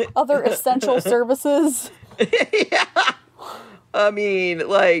example. Other essential services. Yeah. I mean,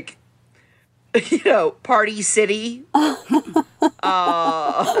 like, Party City. We're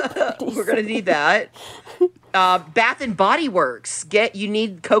gonna need that. Bath and Body Works. You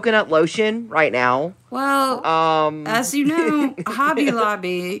need coconut lotion right now. Well, as you know, Hobby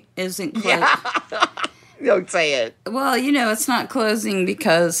Lobby isn't closed. Don't say it. Well, it's not closing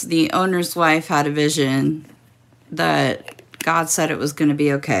because the owner's wife had a vision that God said it was going to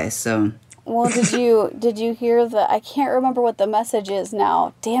be okay. So, well, did you hear I can't remember what the message is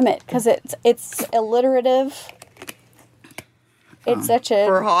now. Damn it, because it's alliterative. It's such a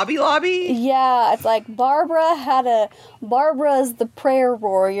for Hobby Lobby. Yeah, it's like Barbara's the prayer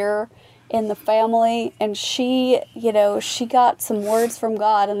warrior in the family, and she got some words from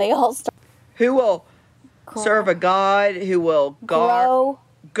God, and they all start. Who will serve a God who will grow?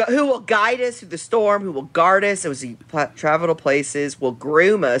 Who will guide us through the storm? Who will guard us as we travel to places? Will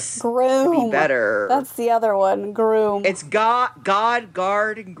groom us to be better. That's the other one. Groom. It's God,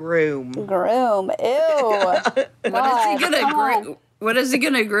 guard, and groom. Groom. Ew. What is he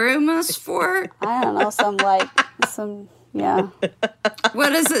gonna groom us for? I don't know. Some. Yeah.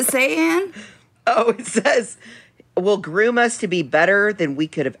 What does it say, Ann? Oh, it says, will groom us to be better than we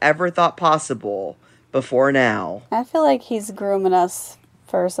could have ever thought possible before now. I feel like he's grooming us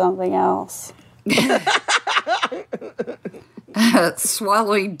for something else.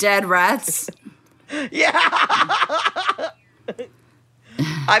 Swallowing dead rats. Yeah.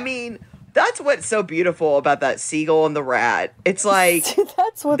 I mean, that's what's so beautiful about that seagull and the rat. It's like,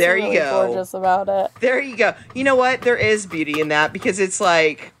 that's what's there really you go. Gorgeous about it. There you go. You know what? There is beauty in that because it's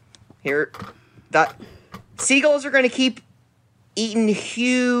like, that seagulls are going to keep eating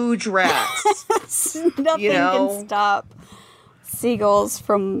huge rats. Nothing can stop seagulls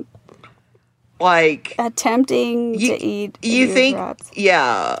from attempting to eat. You think? Rats.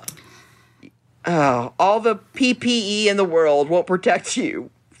 Yeah. Oh, all the PPE in the world won't protect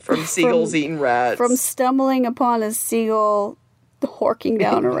you from seagulls eating rats. From stumbling upon a seagull horking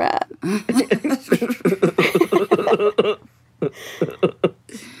down a rat.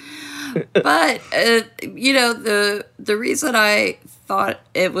 But the reason I thought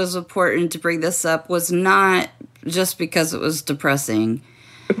it was important to bring this up was not just because it was depressing,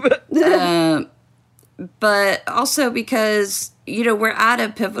 but also because we're at a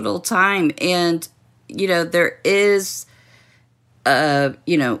pivotal time, and there is a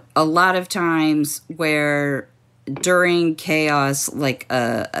lot of times where during chaos,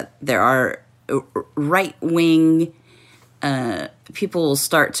 there are right-wing people will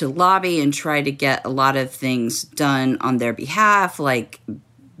start to lobby and try to get a lot of things done on their behalf, like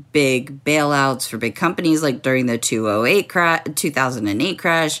big bailouts for big companies, like during the 2008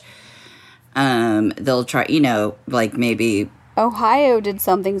 crash. They'll try, maybe Ohio did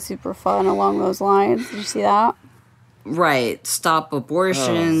something super fun along those lines. Did you see that? Right. Stop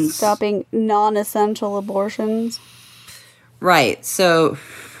abortions. Stopping non-essential abortions. Right. So,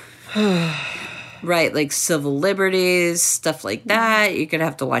 right, like civil liberties, stuff like that. You're going to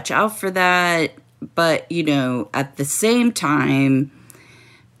have to watch out for that. But, at the same time,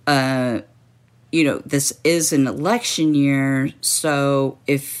 this is an election year. So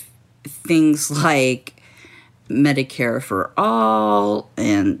if things like Medicare for all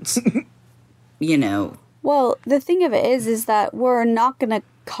and, Well, the thing of it is that we're not going to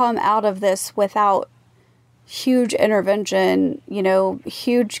come out of this without huge intervention,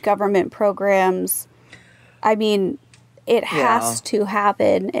 huge government programs. I mean, it has to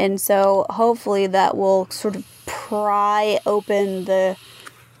happen. And so hopefully that will sort of pry open the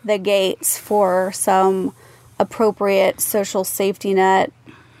gates for some appropriate social safety net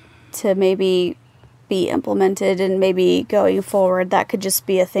to maybe be implemented, and maybe going forward that could just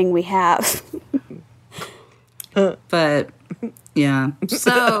be a thing we have. But yeah,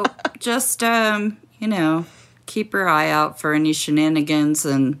 so just keep your eye out for any shenanigans,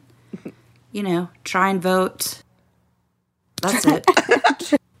 and try and vote. That's it.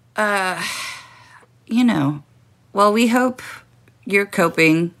 Well, we hope you're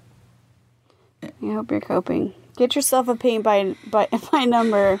coping. I hope you're coping. Get yourself a paint by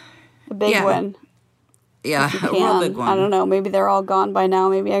number, a big one. Yeah, a real big one. I don't know. Maybe they're all gone by now.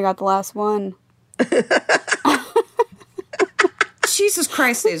 Maybe I got the last one. Jesus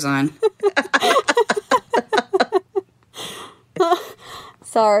Christ, Cezanne.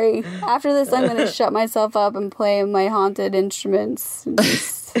 Sorry. After this, I'm going to shut myself up and play my haunted instruments.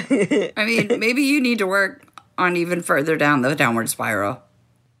 I mean, maybe you need to work on even further down the downward spiral.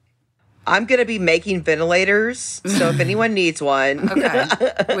 I'm going to be making ventilators. So if anyone needs one. Okay.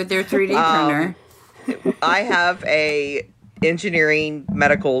 With your 3D printer. I have a engineering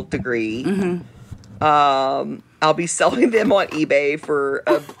medical degree. I'll be selling them on eBay for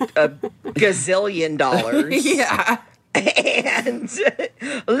a gazillion dollars. Yeah. And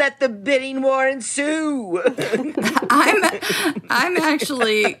let the bidding war ensue. I'm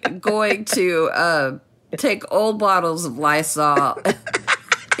actually going to take old bottles of Lysol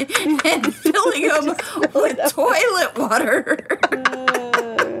and filling them with toilet water.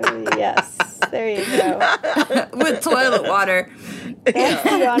 Yes, there you go. With toilet water. That's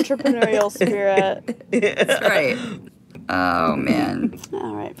the entrepreneurial spirit. That's right. Oh, man.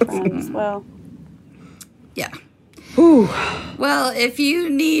 All right, friends. Well, Yeah. Well, if you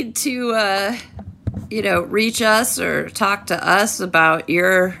need to, reach us or talk to us about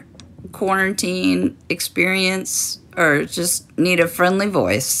your quarantine experience or just need a friendly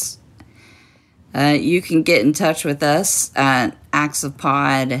voice, you can get in touch with us at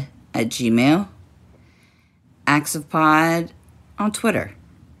axofpod@gmail.com, axofpod on Twitter,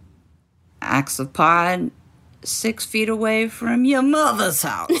 axofpod 6 feet away from your mother's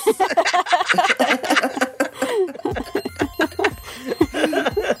house.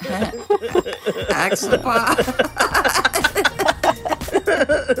 Axopod.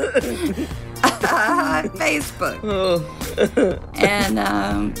 Facebook. And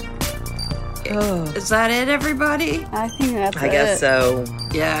is that it, everybody? I think that's it. I guess so.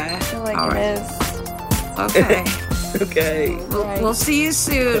 Yeah. I feel like All it right. is. Okay. Okay. We'll see you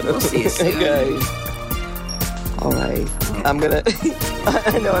soon. We'll see you soon. Okay. All right. I'm gonna.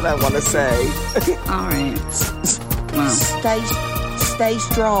 I know what I want to say. All right. Well. Stay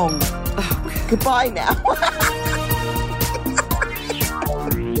strong. Goodbye now.